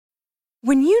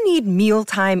When you need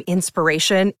mealtime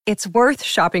inspiration, it's worth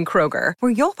shopping Kroger,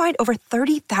 where you'll find over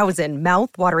 30,000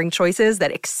 mouth-watering choices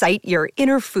that excite your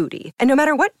inner foodie. And no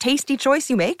matter what tasty choice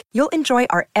you make, you'll enjoy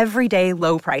our everyday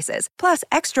low prices, plus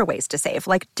extra ways to save,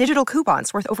 like digital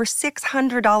coupons worth over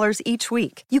 $600 each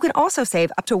week. You can also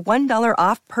save up to $1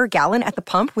 off per gallon at the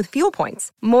pump with fuel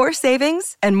points. More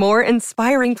savings and more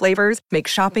inspiring flavors make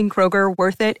shopping Kroger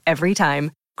worth it every time.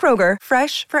 Kroger,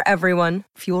 fresh for everyone.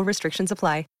 Fuel restrictions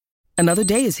apply. Another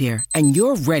day is here, and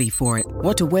you're ready for it.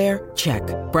 What to wear? Check.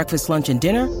 Breakfast, lunch, and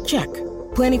dinner? Check.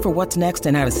 Planning for what's next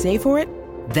and how to save for it?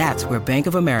 That's where Bank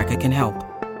of America can help.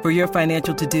 For your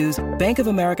financial to-dos, Bank of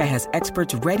America has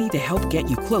experts ready to help get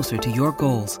you closer to your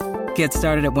goals. Get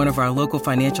started at one of our local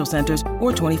financial centers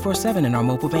or 24/7 in our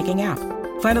mobile banking app.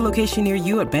 Find a location near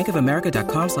you at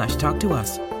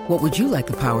bankofamerica.com/talktous. What would you like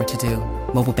the power to do?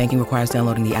 Mobile banking requires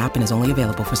downloading the app and is only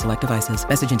available for select devices.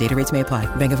 Message and data rates may apply.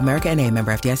 Bank of America N.A.,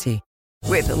 member FDIC.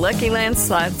 With the Lucky Land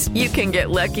Slots, you can get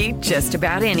lucky just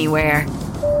about anywhere.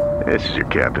 This is your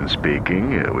captain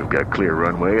speaking. We've got clear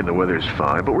runway and the weather's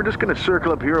fine, but we're just going to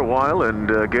circle up here a while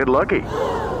and get lucky.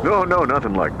 No,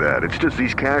 nothing like that. It's just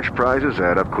these cash prizes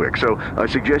add up quick. So I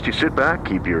suggest you sit back,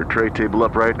 keep your tray table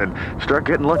upright, and start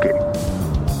getting lucky.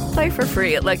 Play for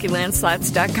free at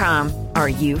LuckyLandSlots.com. Are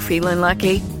you feeling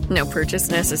lucky? No purchase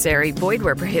necessary. Void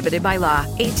where prohibited by law.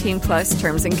 18 plus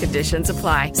terms and conditions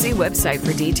apply. See website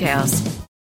for details.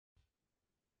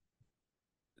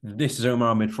 This is Omar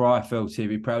Ahmed for IFL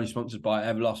TV, proudly sponsored by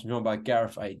Everlast. I'm joined by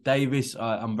Gareth Davies.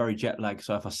 I'm very jet lagged,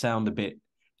 so if I sound a bit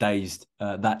dazed,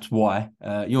 that's why.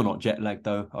 You're not jet lagged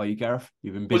though, are you, Gareth?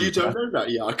 You've been busy. Well, you don't know that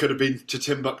yet. I could have been to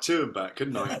Timbuktu and back,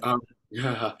 couldn't I?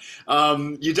 Yeah.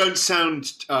 You don't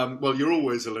sound. Well, you're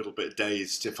always a little bit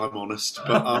dazed, if I'm honest.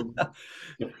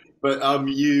 But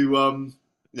you.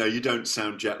 No, you don't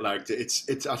sound jet lagged.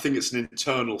 It's. I think it's an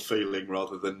internal feeling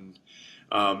rather than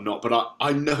not. But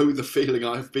I know the feeling.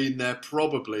 I've been there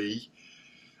probably.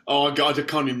 Oh God, I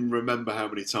can't even remember how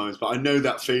many times. But I know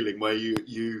that feeling where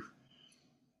you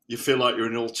feel like you're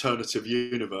in an alternative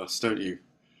universe, don't you?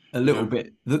 A little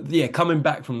bit. Yeah, coming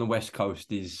back from the West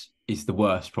Coast is the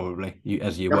worst, probably. You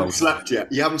haven't slept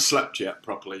yet. You haven't slept yet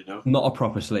properly, no? Not a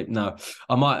proper sleep, no.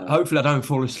 I might. Hopefully, I don't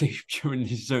fall asleep during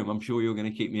this Zoom. I'm sure you're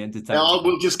going to keep me entertained. Yeah,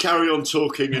 we'll just carry on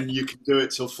talking, and you can do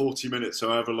it till 40 minutes, or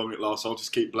however long it lasts. I'll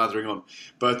just keep blathering on.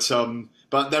 But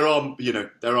there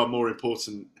are more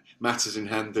important matters in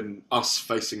hand than us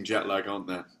facing jet lag, aren't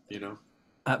there? You know.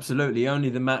 Absolutely. Only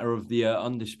the matter of the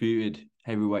undisputed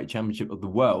heavyweight championship of the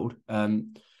world.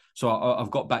 So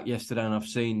I've got back yesterday and I've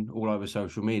seen all over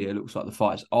social media, it looks like the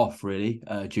fight's off, really,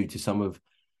 due to some of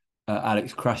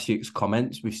Alex Krassyuk's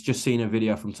comments. We've just seen a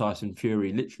video from Tyson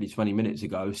Fury literally 20 minutes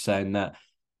ago saying that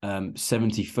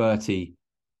 70-30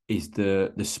 is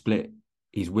the split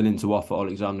he's willing to offer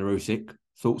Alexander Usyk.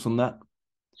 Thoughts on that?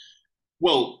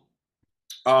 Well,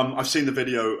 I've seen the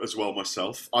video as well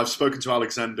myself. I've spoken to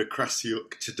Alexander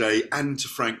Krassyuk today and to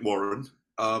Frank Warren.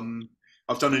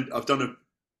 I've done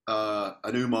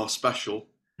an Umar special,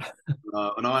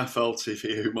 an IFL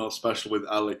TV Umar special with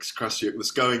Alex Krassyuk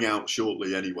that's going out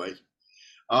shortly anyway.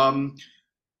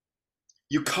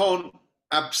 You can't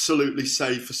absolutely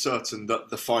say for certain that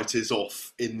the fight is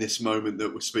off in this moment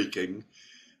that we're speaking,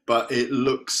 but it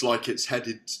looks like it's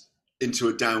headed into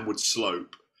a downward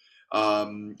slope.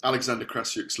 Alexander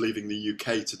Krassyuk's leaving the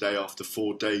UK today after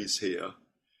 4 days here.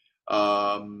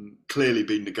 Clearly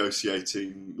been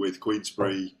negotiating with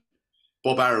Queensberry.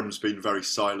 Bob Arum's been very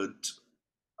silent.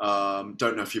 Don't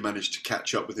know if you managed to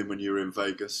catch up with him when you were in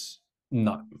Vegas.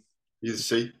 No. You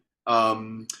see?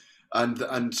 And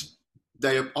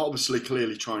they are obviously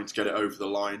clearly trying to get it over the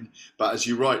line. But as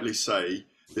you rightly say,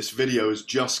 this video has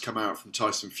just come out from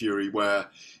Tyson Fury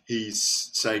where he's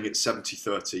saying it's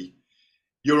 70-30.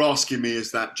 You're asking me,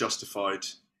 is that justified?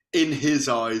 In his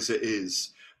eyes, it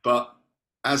is. But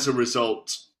as a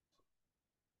result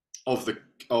of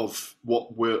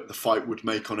what the fight would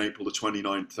make on April the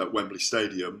 29th at Wembley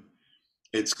Stadium,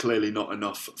 it's clearly not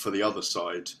enough for the other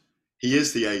side. He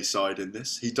is the A side in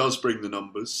this. He does bring the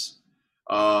numbers.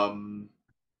 I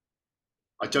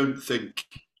don't think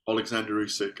Alexander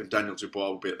Usyk and Daniel Dubois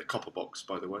will be at the copper box,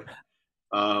 by the way.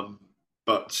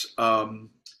 But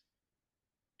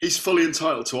he's fully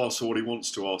entitled to ask for what he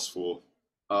wants to ask for.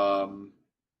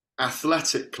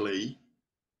 Athletically,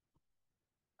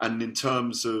 and in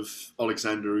terms of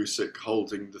Alexander Usyk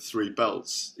holding the 3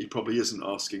 belts, he probably isn't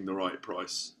asking the right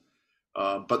price.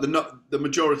 But the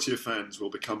majority of fans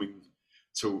will be coming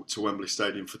to Wembley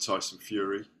Stadium for Tyson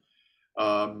Fury.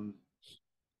 In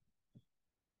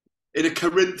a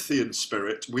Corinthian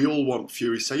spirit, we all want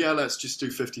Fury to say, yeah, let's just do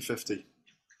 50-50.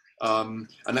 And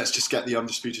let's just get the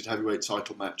undisputed heavyweight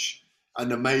title match.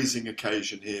 An amazing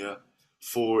occasion here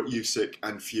for Usyk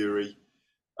and Fury,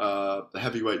 the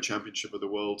heavyweight championship of the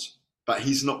world. But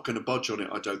he's not going to budge on it,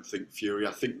 I don't think, Fury.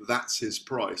 I think that's his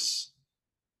price.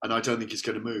 And I don't think he's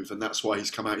going to move. And that's why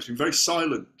he's come out. He's been very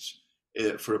silent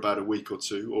for about a week or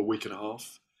two, or a week and a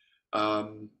half.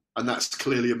 And that's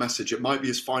clearly a message. It might be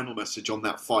his final message on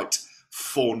that fight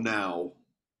for now.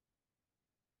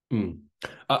 In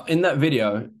that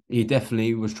video, he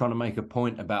definitely was trying to make a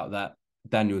point about that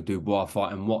Daniel Dubois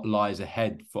fight and what lies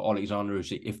ahead for Alexander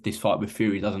Usyk if this fight with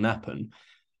Fury doesn't happen.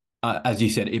 As you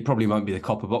said, it probably won't be the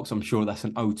copper box. I'm sure that's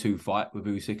an 0-2 fight with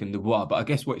Usyk and Dubois. But I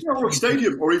guess what or a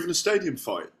stadium, or even a stadium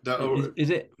fight.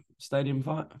 Is it stadium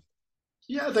fight?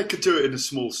 Yeah, they could do it in a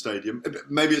small stadium.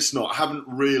 Maybe it's not. I haven't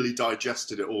really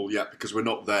digested it all yet because we're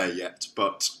not there yet.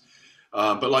 But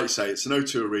like you say, it's an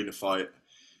O2 Arena fight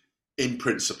in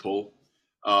principle,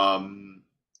 and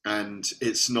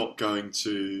it's not going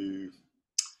to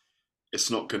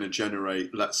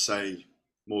generate, let's say,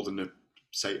 more than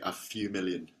a few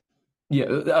million.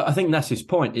 Yeah, I think that's his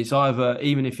point. It's either,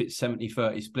 even if it's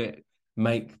 70-30 split,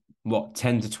 make what,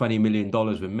 $10 to $20 million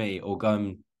with me, or go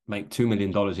and make $2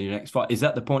 million in your next fight. Is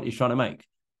that the point he's trying to make?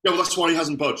 Yeah, well, that's why he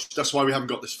hasn't budged. That's why we haven't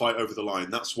got this fight over the line.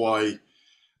 That's why,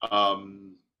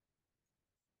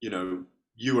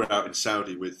 you were out in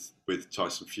Saudi with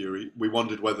Tyson Fury. We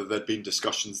wondered whether there'd been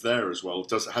discussions there as well.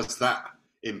 Has that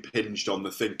impinged on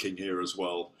the thinking here as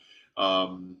well?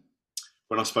 When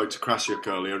I spoke to Krasiuk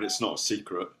earlier, and it's not a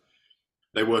secret,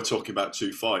 they were talking about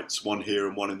two fights, one here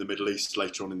and one in the Middle East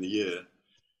later on in the year.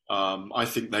 I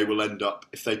think they will end up,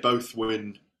 if they both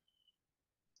win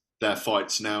their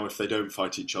fights now, if they don't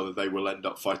fight each other, they will end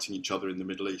up fighting each other in the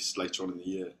Middle East later on in the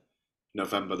year.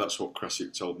 November, that's what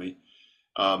Krasiuk told me.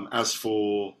 As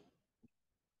for,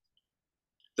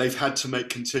 they've had to make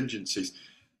contingencies.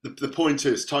 The point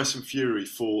is, Tyson Fury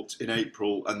fought in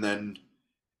April and then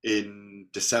in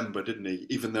December, didn't he?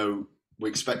 Even though we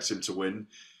expect him to win.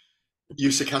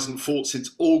 Usyk hasn't fought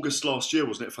since August last year,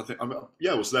 wasn't it?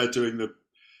 I was there doing the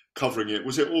covering it.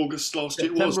 Was it August last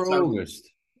year? September or August?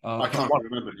 I can't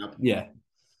remember now. Yeah.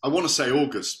 I want to say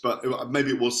August, but maybe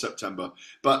it was September.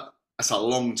 But that's a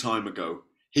long time ago.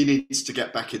 He needs to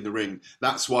get back in the ring.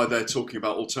 That's why they're talking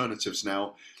about alternatives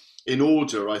now. In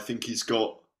order, I think it's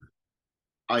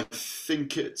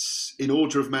in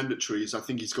order of mandatories. I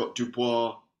think he's got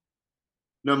Dubois.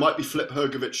 No, it might be Flip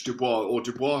Hrgovic Dubois, or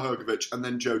Dubois Hrgovic, and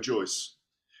then Joe Joyce.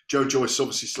 Joe Joyce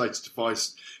obviously slated to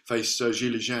face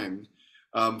Zhili Zhang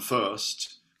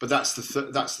first, but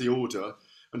that's the order.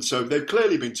 And so they've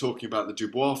clearly been talking about the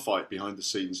Dubois fight behind the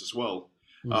scenes as well.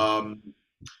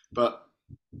 But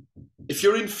if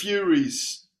you're in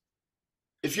Fury's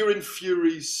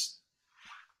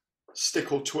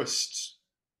stick or twist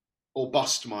or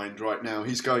bust mind right now,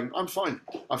 he's going, I'm fine.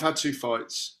 I've had two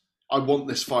fights. I want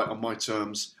this fight on my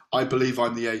terms. I believe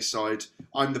I'm the A side.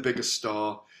 I'm the biggest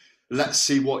star. Let's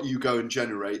see what you go and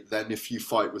generate then if you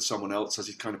fight with someone else, as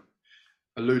he kind of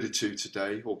alluded to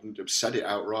today, or said it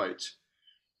outright.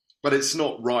 But it's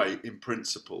not right in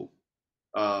principle.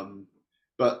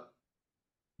 But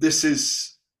this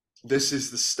is the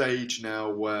stage now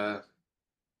where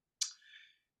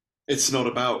it's not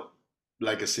about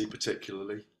legacy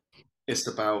particularly. It's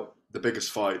about the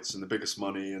biggest fights and the biggest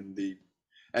money and the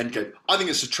endgame. I think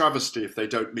it's a travesty if they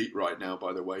don't meet right now,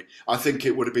 by the way. I think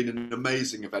it would have been an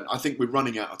amazing event. I think we're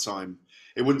running out of time.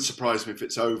 It wouldn't surprise me if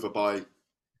it's over by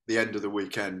the end of the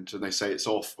weekend and they say it's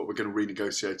off, but we're going to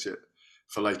renegotiate it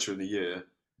for later in the year.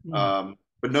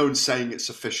 But no one's saying it's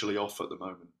officially off at the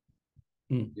moment,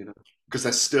 because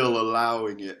they're still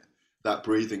allowing it that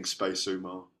breathing space,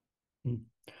 Umar.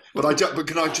 But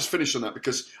can I just finish on that?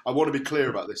 Because I want to be clear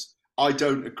about this. I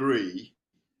don't agree.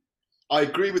 I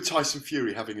agree with Tyson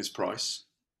Fury having his price,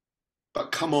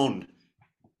 but come on,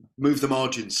 move the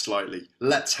margins slightly.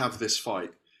 Let's have this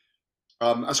fight.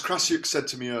 As Krasiuk said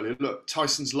to me earlier, look,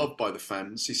 Tyson's loved by the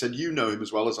fans. He said, you know him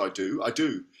as well as I do. I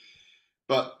do.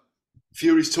 But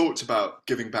Fury's talked about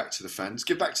giving back to the fans.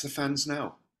 Give back to the fans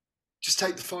now. Just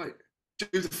take the fight.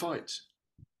 Do the fight.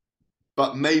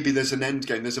 But maybe there's an end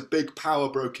game. There's a big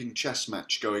power-broking chess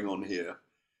match going on here.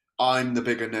 I'm the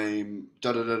bigger name,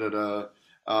 da-da-da-da-da.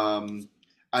 And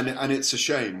it's a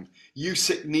shame.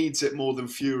 Usyk needs it more than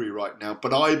Fury right now.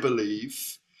 But I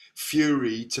believe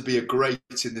Fury, to be a great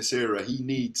in this era, he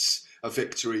needs a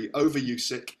victory over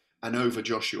Usyk and over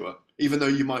Joshua. Even though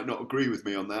you might not agree with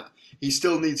me on that, he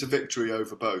still needs a victory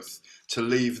over both to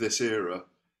leave this era.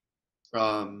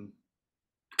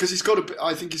 Because he's got to.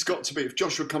 I think he's got to be. If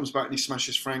Joshua comes back and he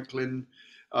smashes Franklin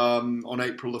on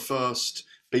April the 1st,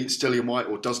 beats Dillian White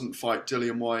or doesn't fight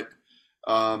Dillian White,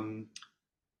 um,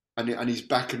 and he's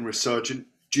back and resurgent.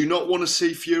 Do you not want to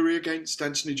see Fury against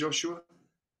Anthony Joshua?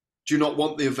 Do you not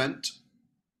want the event?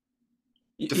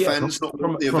 Do Yeah, fans not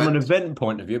want the from an event? event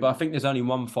point of view, but I think there's only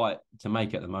one fight to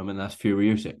make at the moment. And that's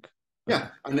Fury Usyk. Yeah,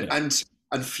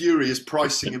 and Fury is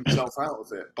pricing himself out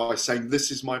of it by saying,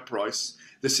 "This is my price.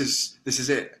 This is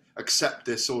it. Accept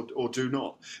this or do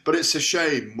not." But it's a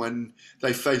shame when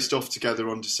they faced off together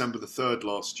on December the 3rd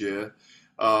last year,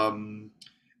 on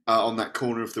that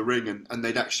corner of the ring, and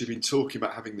they'd actually been talking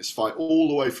about having this fight all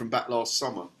the way from back last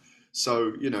summer.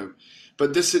 So,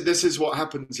 but this is what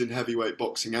happens in heavyweight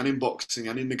boxing and in boxing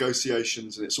and in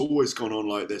negotiations, and it's always gone on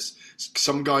like this.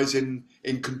 Some guys in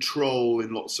control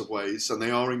in lots of ways, and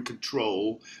they are in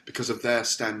control because of their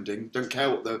standing.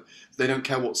 They don't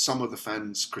care what some of the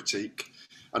fans critique,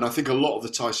 and I think a lot of the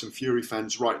Tyson Fury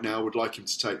fans right now would like him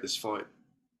to take this fight.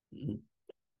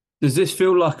 Does this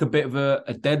feel like a bit of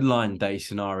a deadline day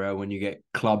scenario when you get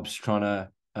clubs trying to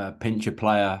pinch a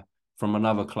player from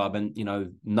another club and,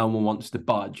 no one wants to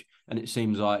budge? And it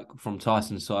seems like from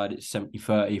Tyson's side, it's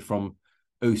 70-30, from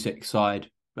Usyk's side,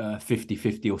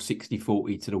 50-50 or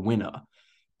 60-40 to the winner.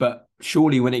 But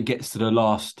surely when it gets to the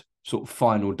last sort of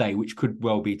final day, which could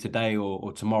well be today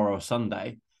or tomorrow or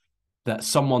Sunday, that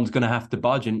someone's going to have to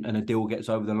budge and a deal gets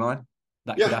over the line?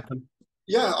 That could happen?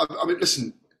 Yeah, I mean,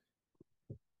 listen,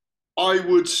 I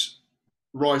would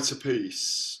write a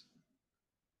piece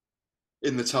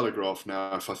in the Telegraph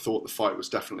now. If I thought the fight was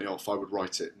definitely off, I would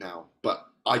write it now. But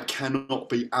I cannot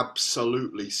be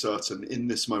absolutely certain in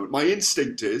this moment. My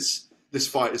instinct is this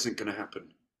fight isn't going to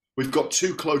happen. We've got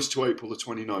too close to April the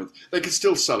 29th. They can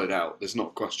still sell it out. There's not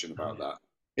a question about that.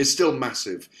 It's still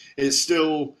massive. It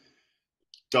still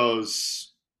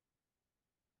does.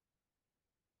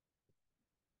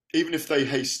 Even if they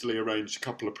hastily arranged a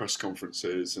couple of press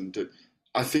conferences,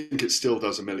 I think it still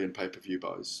does 1 million pay-per-view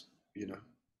buys, It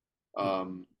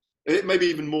maybe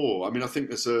even more. I mean, I think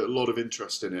there's a lot of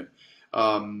interest in it.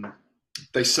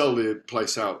 They sell the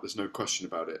place out, there's no question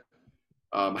about it.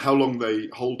 How long they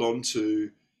hold on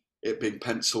to it being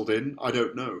penciled in, I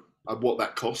don't know. What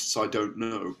that costs, I don't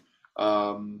know.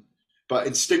 But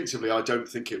instinctively, I don't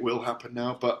think it will happen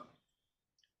now. But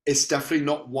it's definitely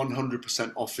not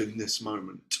 100% off in this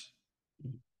moment.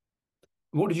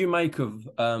 What did you make of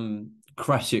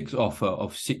Krasic's offer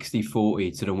of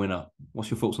 60-40 to the winner? What's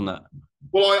your thoughts on that?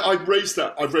 Well, I've raised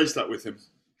that with him.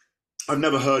 I've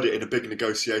never heard it in a big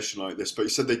negotiation like this, but he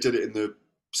said they did it in the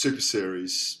Super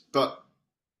Series. But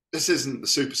this isn't the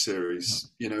Super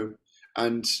Series,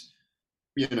 and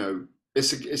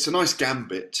it's a nice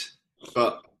gambit,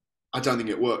 but I don't think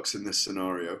it works in this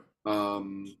scenario.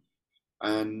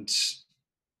 And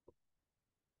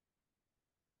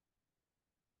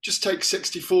just take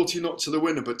 60-40, not to the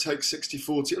winner, but take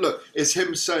 60-40. Look, it's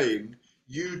him saying,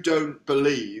 you don't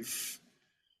believe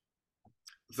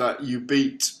that you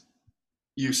beat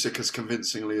Usyk as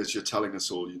convincingly as you're telling us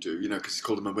all you do, because he's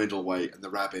called him a middleweight and the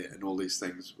rabbit and all these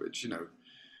things, which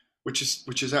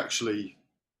is actually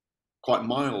quite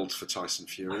mild for Tyson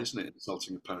Fury, isn't it?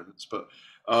 Insulting opponents. But,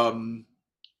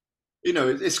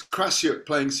 it's Krasiuk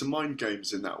playing some mind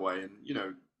games in that way.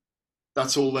 And,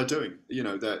 that's all they're doing.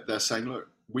 They're saying, look,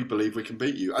 we believe we can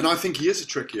beat you. And I think he is a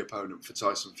tricky opponent for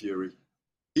Tyson Fury.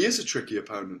 He is a tricky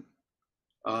opponent.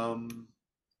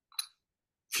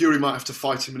 Fury might have to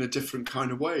fight him in a different kind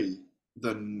of way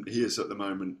than he is at the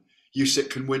moment. Usyk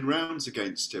can win rounds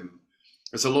against him.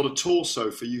 There's a lot of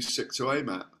torso for Usyk to aim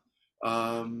at.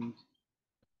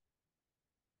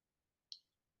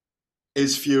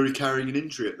 Is Fury carrying an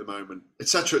injury at the moment?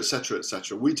 Etc., etc.,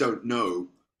 etc. We don't know.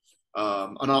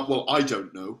 I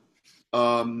don't know.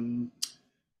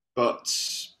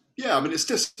 But yeah, I mean, it's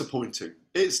disappointing.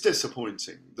 It's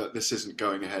disappointing that this isn't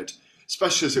going ahead,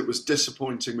 especially as it was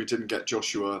disappointing we didn't get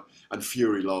Joshua and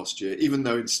Fury last year, even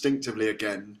though instinctively,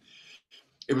 again,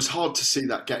 it was hard to see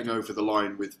that getting over the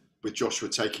line with Joshua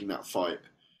taking that fight,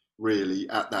 really,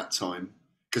 at that time,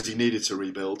 because he needed to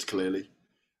rebuild, clearly.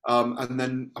 And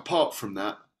then apart from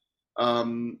that,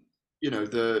 the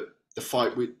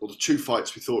fight, the two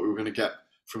fights we thought we were going to get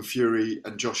from Fury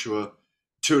and Joshua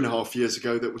 2.5 years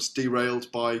ago that was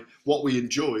derailed by what we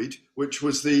enjoyed, which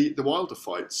was the Wilder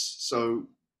fights. So,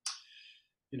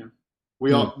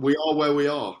 we are where we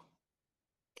are.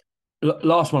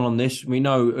 Last one on this. We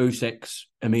know Usyk's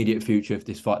immediate future if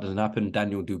this fight doesn't happen,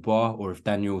 Daniel Dubois, or if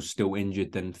Daniel's still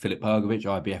injured, then Filip Hrgović,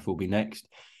 IBF will be next.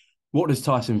 What does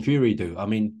Tyson Fury do? I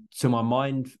mean, to my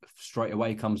mind, straight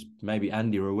away comes maybe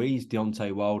Andy Ruiz,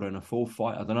 Deontay Wilder in a fourth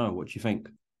fight. I don't know. What do you think?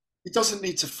 He doesn't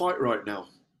need to fight right now.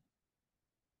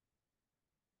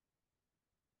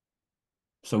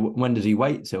 So when does he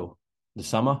wait till? The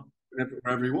summer?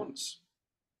 Wherever he wants.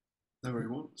 No, he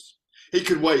wants. He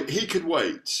could wait. He could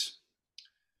wait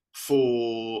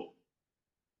for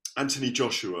Anthony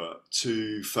Joshua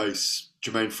to face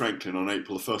Jermaine Franklin on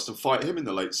April the 1st and fight him in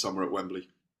the late summer at Wembley.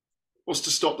 What's to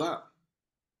stop that?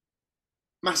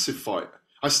 Massive fight.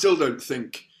 I still don't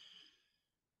think.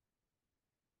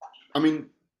 I mean,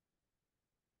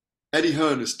 Eddie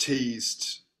Hearn has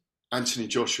teased Anthony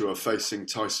Joshua facing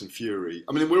Tyson Fury.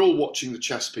 I mean, we're all watching the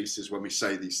chess pieces when we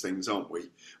say these things, aren't we?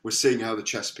 We're seeing how the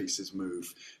chess pieces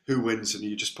move, who wins, and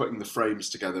you're just putting the frames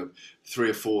together,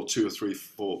 2 or 3,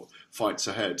 4 fights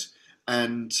ahead.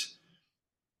 And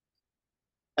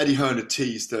Eddie Hearn had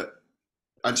teased that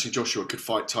Anthony Joshua could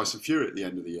fight Tyson Fury at the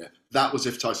end of the year. That was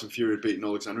if Tyson Fury had beaten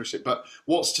Alexander Usyk. But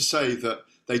what's to say that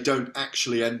they don't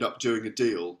actually end up doing a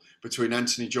deal between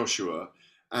Anthony Joshua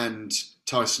and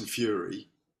Tyson Fury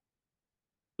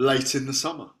late in the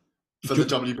summer for the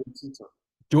WBC title?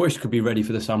 Joyce could be ready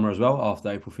for the summer as well after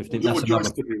April 15th. That's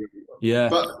Joyce could be ready. Yeah.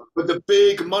 But the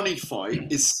big money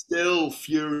fight is still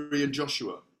Fury and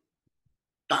Joshua.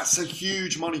 That's a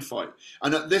huge money fight.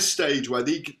 And at this stage where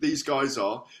these guys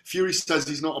are, Fury says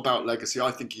he's not about legacy.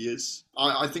 I think he is.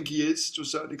 I think he is to a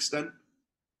certain extent.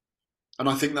 And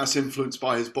I think that's influenced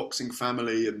by his boxing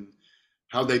family and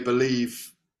how they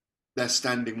believe their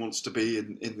standing wants to be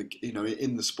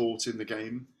in the sport, in the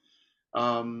game.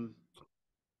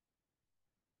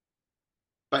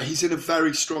 But he's in a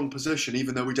very strong position,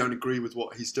 even though we don't agree with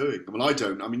what he's doing. I mean, I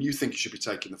don't. I mean, you think he should be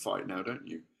taking the fight now, don't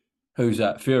you? Who's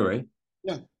that? Fury?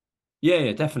 Yeah.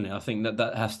 Yeah, definitely. I think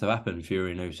that has to happen,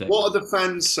 Fury and Usyk. What are the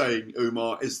fans saying,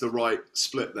 Umar, is the right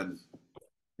split then,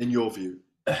 in your view?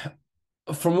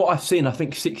 From what I've seen, I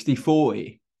think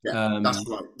 60-40. Yeah, that's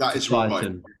right. That is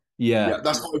right. Yeah,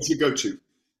 that's what we should go to.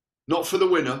 Not for the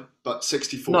winner, but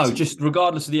 60-40. No, just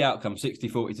regardless of the outcome,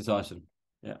 60-40 to Tyson.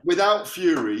 Yeah. Without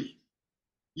Fury,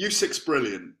 Usyk's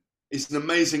brilliant. He's an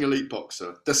amazing elite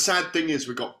boxer. The sad thing is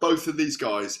we've got both of these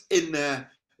guys in their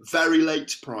very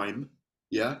late prime.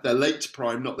 Yeah, their late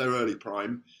prime, not their early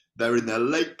prime. They're in their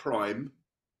late prime,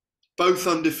 both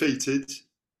undefeated,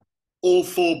 all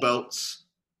 4 belts.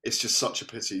 It's just such a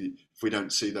pity if we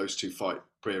don't see those two fight,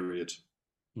 period.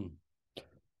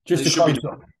 Just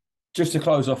to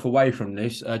close off away from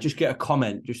this, just get a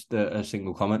comment, just a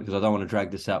single comment, because I don't want to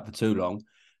drag this out for too long,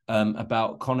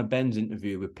 about Conor Benn's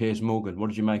interview with Piers Morgan. What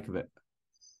did you make of it?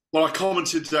 Well, I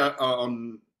commented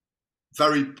on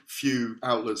very few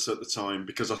outlets at the time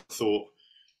because I thought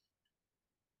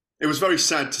it was very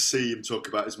sad to see him talk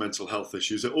about his mental health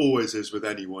issues. It always is with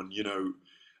anyone, you know.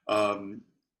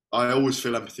 I always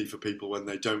feel empathy for people when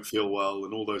they don't feel well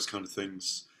and all those kind of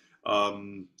things.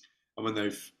 And when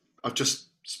I've just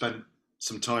spent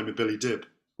some time with Billy Dibb,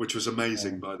 which was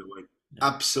amazing, by the way. Yeah.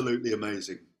 Absolutely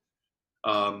amazing.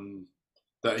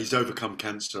 That he's overcome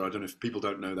cancer. I don't know if people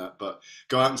don't know that, but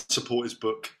go out and support his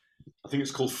book. I think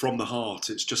it's called From the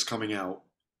Heart. It's just coming out.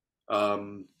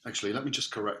 Actually, let me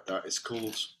just correct that. It's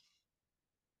called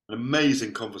An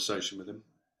Amazing Conversation with Him.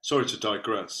 Sorry to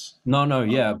digress. No,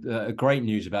 yeah. Great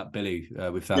news about Billy.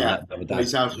 We found that the other day.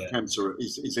 He's out of cancer.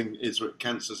 His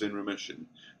cancer's in remission.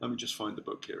 Let me just find the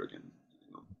book here again.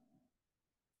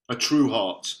 A True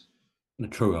Heart. A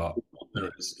True Heart. There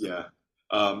it is, yeah.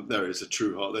 There it is, A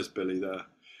True Heart. There's Billy there.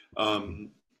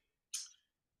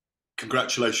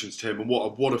 Congratulations to him, and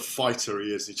what a fighter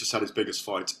he is. He just had his biggest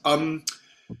fight. Well,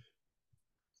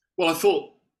 I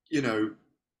thought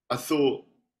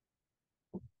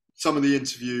some of the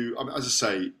interview, as I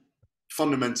say,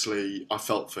 fundamentally, I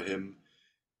felt for him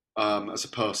as a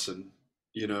person,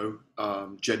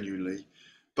 genuinely.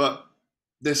 But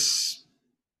this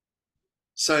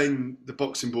saying the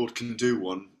boxing board can do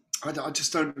one, I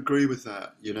just don't agree with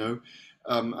that,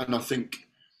 and I think,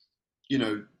 he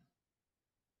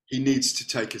needs to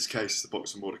take his case to the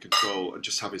Boxing Board of Control and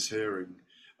just have his hearing.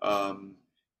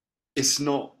 His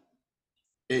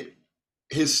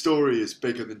story is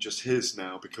bigger than just his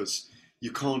now, because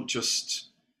you can't just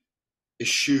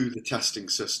eschew the testing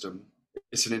system.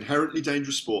 It's an inherently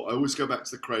dangerous sport. I always go back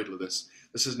to the cradle of this.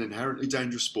 This is an inherently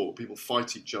dangerous sport. People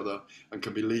fight each other and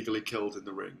can be legally killed in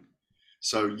the ring.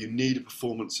 So you need a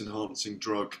performance-enhancing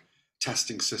drug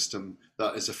testing system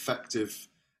that is effective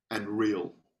and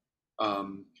real,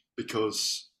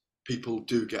 because people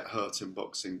do get hurt in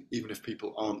boxing, even if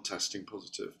people aren't testing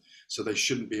positive. So they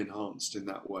shouldn't be enhanced in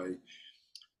that way.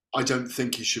 I don't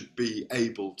think he should be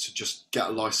able to just get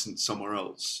a license somewhere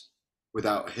else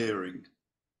without a hearing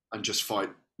and just fight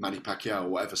Manny Pacquiao,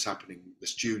 whatever's happening,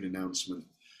 this June announcement.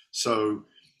 So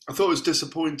I thought it was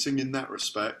disappointing in that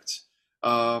respect.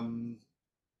 And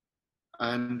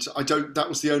that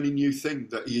was the only new thing,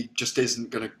 that he just isn't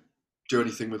going to do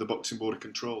anything with the Boxing Board of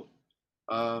Control.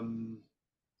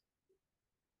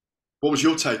 What was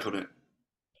your take on it?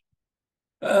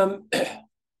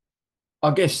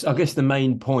 I guess the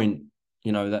main point,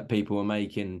 that people were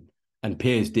making, and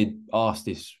Piers did ask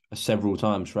this several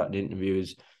times throughout the interview,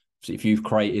 is if you've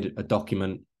created a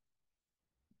document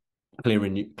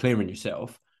clearing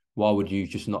yourself, why would you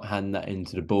just not hand that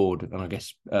into the board? And I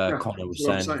guess Connor was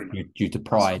saying due to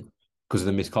pride because of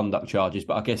the misconduct charges.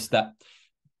 But I guess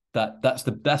that's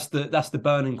the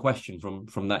burning question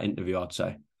from that interview, I'd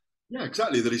say. Yeah,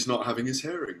 exactly, that he's not having his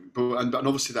hearing. And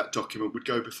obviously that document would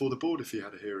go before the board if he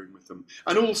had a hearing with them.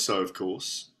 And also, of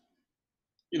course,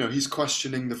 he's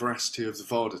questioning the veracity of the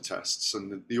VADA tests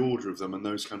and the order of them and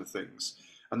those kind of things.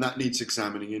 And that needs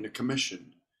examining in a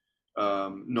commission,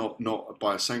 not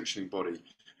by a sanctioning body,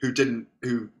 who didn't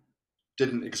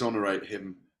exonerate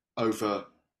him over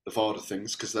the VADA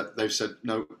things, because they've said,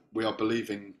 no, we are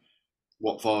believing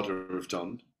what VADA have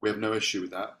done. We have no issue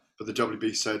with that. But the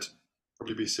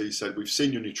WBC said, we've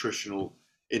seen your nutritional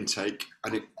intake,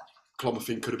 and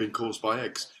clomiphene could have been caused by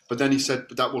eggs. But then he said,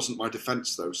 but that wasn't my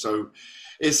defence, though. So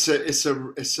it's a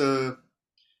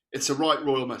right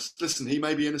royal mess. Listen, he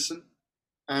may be innocent,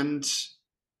 and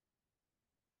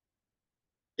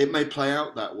it may play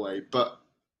out that way. But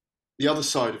the other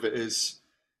side of it is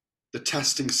the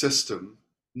testing system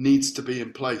needs to be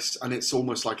in place, and it's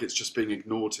almost like it's just being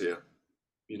ignored here,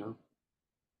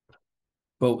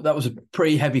 Well, that was a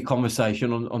pretty heavy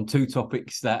conversation on two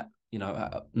topics that,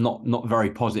 not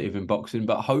very positive in boxing,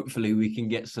 but hopefully we can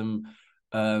get some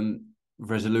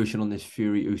resolution on this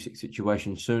Fury-Usyk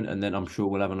situation soon, and then I'm sure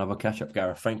we'll have another catch-up,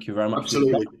 Gareth. Thank you very much.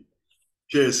 Absolutely.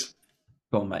 Cheers.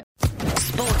 Go on, mate.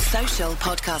 Sports Social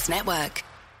Podcast Network.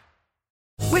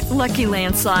 With Lucky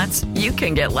Land Slots, you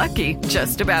can get lucky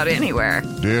just about anywhere.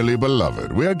 Dearly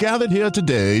beloved, we are gathered here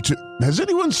today to... Has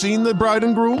anyone seen the bride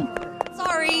and groom?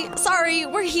 Sorry,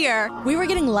 we're here. We were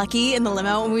getting lucky in the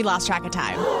limo and we lost track of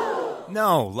time.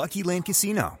 No, Lucky Land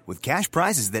Casino, with cash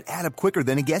prizes that add up quicker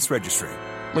than a guest registry.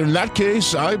 In that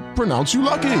case, I pronounce you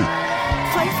lucky.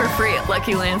 Play for free at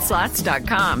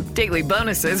LuckyLandSlots.com. Daily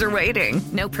bonuses are waiting.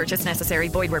 No purchase necessary.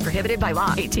 Void where prohibited by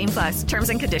law. 18+. Terms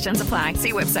and conditions apply.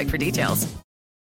 See website for details.